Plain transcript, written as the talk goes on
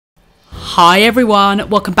Hi everyone,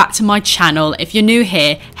 welcome back to my channel. If you're new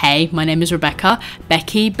here, hey, my name is Rebecca,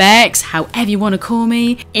 Becky, Bex, however you want to call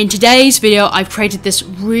me. In today's video, I've created this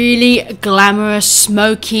really glamorous,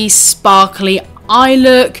 smoky, sparkly eye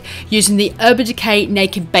look using the Urban Decay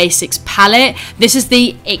Naked Basics palette. This is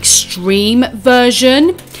the extreme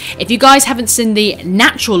version. If you guys haven't seen the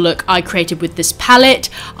natural look I created with this palette,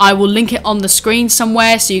 I will link it on the screen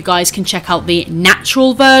somewhere so you guys can check out the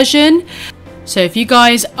natural version. So if you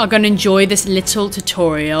guys are going to enjoy this little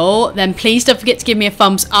tutorial, then please don't forget to give me a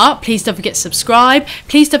thumbs up. Please don't forget to subscribe.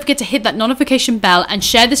 Please don't forget to hit that notification bell and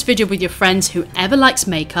share this video with your friends whoever likes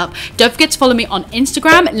makeup. Don't forget to follow me on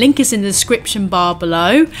Instagram. Link is in the description bar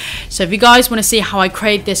below. So if you guys want to see how I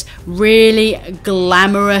create this really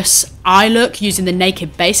glamorous eye look using the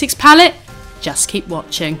Naked Basics palette, just keep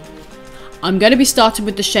watching. I'm going to be starting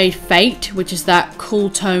with the shade Fate, which is that cool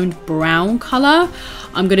toned brown colour.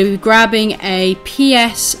 I'm going to be grabbing a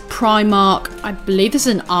PS Primark, I believe this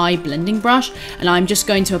is an eye blending brush, and I'm just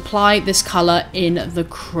going to apply this colour in the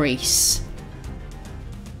crease.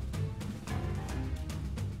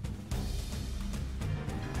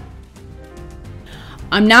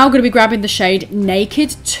 I'm now going to be grabbing the shade Naked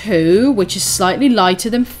 2, which is slightly lighter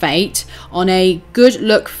than Fate, on a Good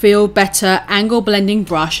Look Feel Better angle blending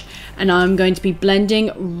brush, and I'm going to be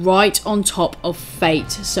blending right on top of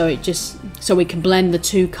Fate, so we can blend the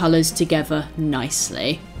two colours together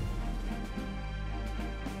nicely.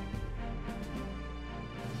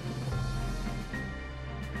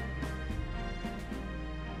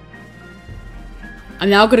 I'm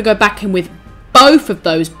now going to go back in with both of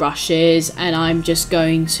those brushes, and I'm just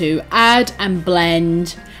going to add and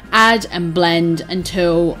blend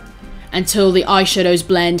until the eyeshadows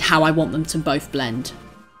blend how I want them to both blend.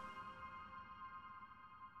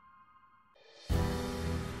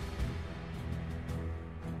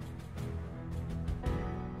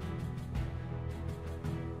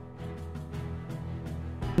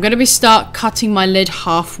 I'm going to start cutting my lid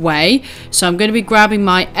halfway, so I'm going to be grabbing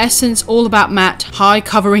my Essence All About Matte High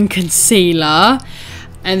Covering Concealer,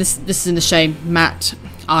 and this is in the shade Matte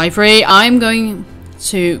Ivory. I'm going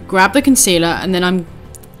to grab the concealer, and then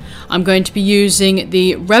I'm going to be using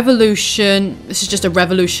the Revolution. This is just a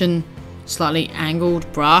Revolution slightly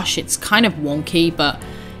angled brush. It's kind of wonky, but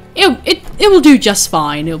it will do just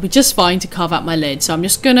fine. It'll be just fine to carve out my lid. So I'm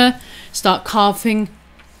just gonna start carving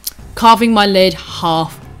my lid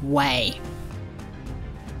halfway.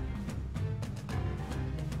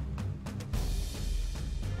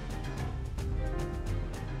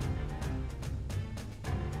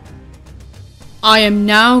 I am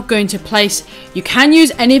now going to place, you can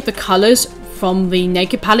use any of the colours from the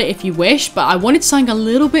Naked palette if you wish, but I wanted something a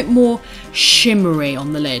little bit more shimmery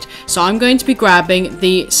on the lid. So I'm going to be grabbing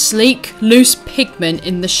the Sleek Loose Pigment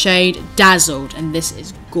in the shade Dazzled, and this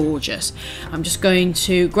is gorgeous. I'm just going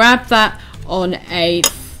to grab that on a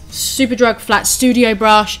Superdrug flat studio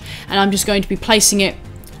brush, and I'm just going to be placing it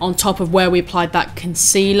on top of where we applied that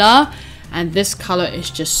concealer, and this colour is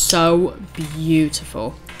just so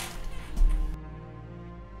beautiful.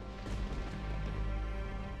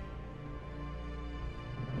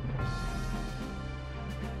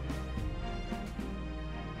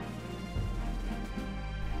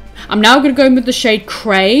 I'm now going to go in with the shade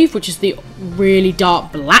Crave, which is the really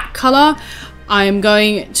dark black colour. I'm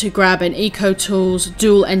going to grab an Eco Tools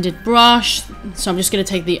dual-ended brush. So I'm just going to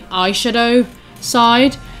take the eyeshadow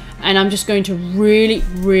side, and I'm just going to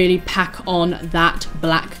really pack on that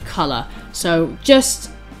black colour. So just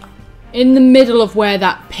in the middle of where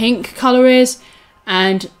that pink colour is,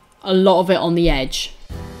 and a lot of it on the edge.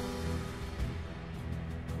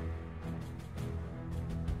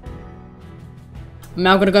 I'm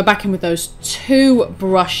now going to go back in with those two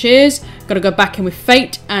brushes. Got to go back in with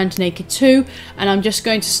Fate and Naked 2, and I'm just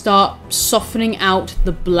going to start softening out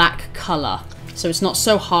the black colour. So it's not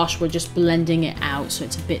so harsh, we're just blending it out so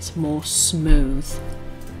it's a bit more smooth.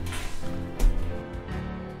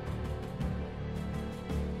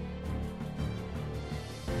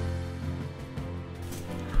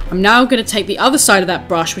 I'm now going to take the other side of that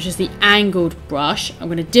brush, which is the angled brush. I'm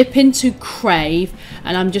going to dip into Crave,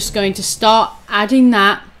 and I'm just going to start adding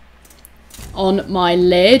that on my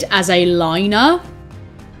lid as a liner.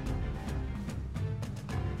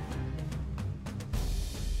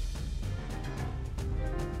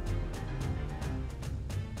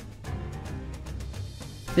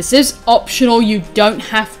 This is optional, you don't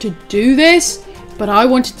have to do this, but I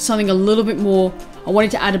wanted something a little bit more, I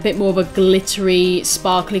wanted to add a bit more of a glittery,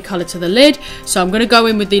 sparkly colour to the lid. So I'm going to go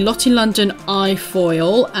in with the Lottie London Eye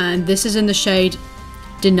foil, and this is in the shade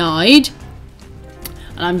Denied.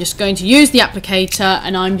 And I'm just going to use the applicator,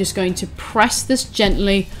 and I'm just going to press this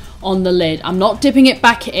gently on the lid. I'm not dipping it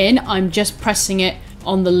back in, I'm just pressing it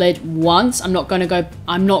on the lid once. I'm not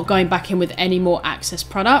going back in with any more Access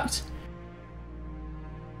product.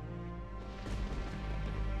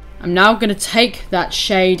 I'm now going to take that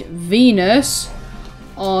shade Venus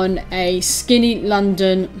on a Skinny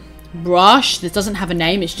London brush. This doesn't have a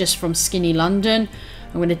name, it's just from Skinny London.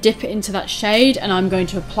 I'm going to dip it into that shade and I'm going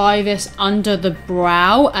to apply this under the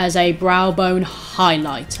brow as a brow bone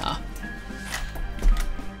highlighter.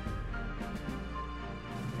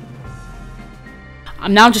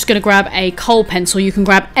 I'm now just going to grab a kohl pencil. You can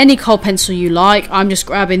grab any kohl pencil you like. I'm just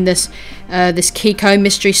grabbing this this Kiko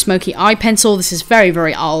Mystery Smoky Eye Pencil. This is very,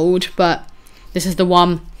 very old, but this is the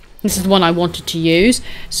one I wanted to use.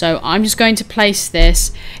 So I'm just going to place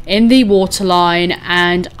this in the waterline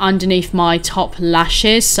and underneath my top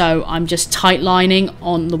lashes. So I'm just tight lining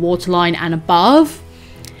on the waterline and above.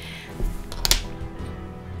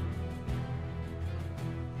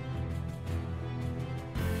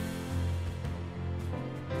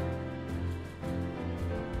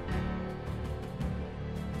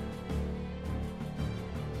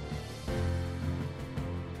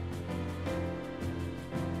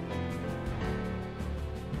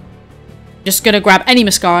 Just going to grab any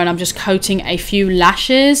mascara and I'm just coating a few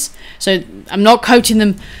lashes. So I'm not coating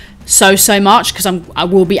them so much because I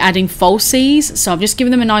will be adding falsies. So I'm just giving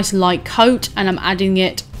them a nice light coat and I'm adding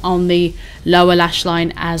it on the lower lash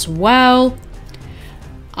line as well.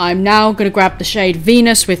 I'm now going to grab the shade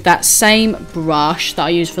Venus with that same brush that I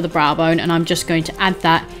used for the brow bone and I'm just going to add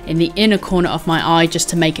that in the inner corner of my eye just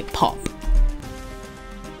to make it pop.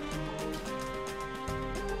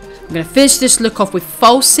 I'm going to finish this look off with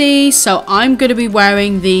falsies, so I'm going to be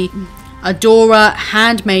wearing the Adora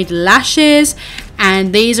handmade lashes,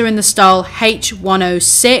 and these are in the style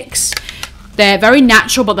H106. They're very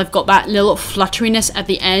natural, but they've got that little flutteriness at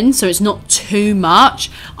the end, so it's not too much.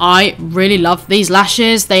 I really love these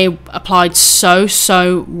lashes. They applied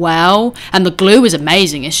so well, and the glue is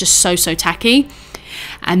amazing. It's just so tacky.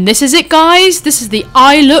 And this is it, guys. This is the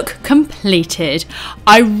eye look completed.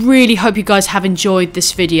 I really hope you guys have enjoyed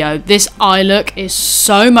this video. This eye look is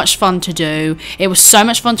so much fun to do. It was so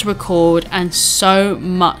much fun to record and so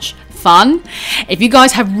much fun. If you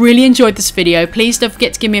guys have really enjoyed this video, please don't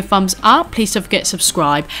forget to give me a thumbs up. Please don't forget to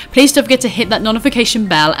subscribe. Please don't forget to hit that notification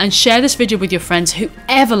bell and share this video with your friends,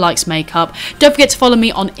 whoever likes makeup. Don't forget to follow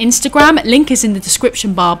me on Instagram. Link is in the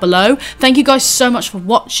description bar below. Thank you guys so much for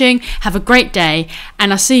watching. Have a great day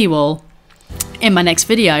and I'll see you all in my next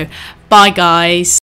video. Bye guys.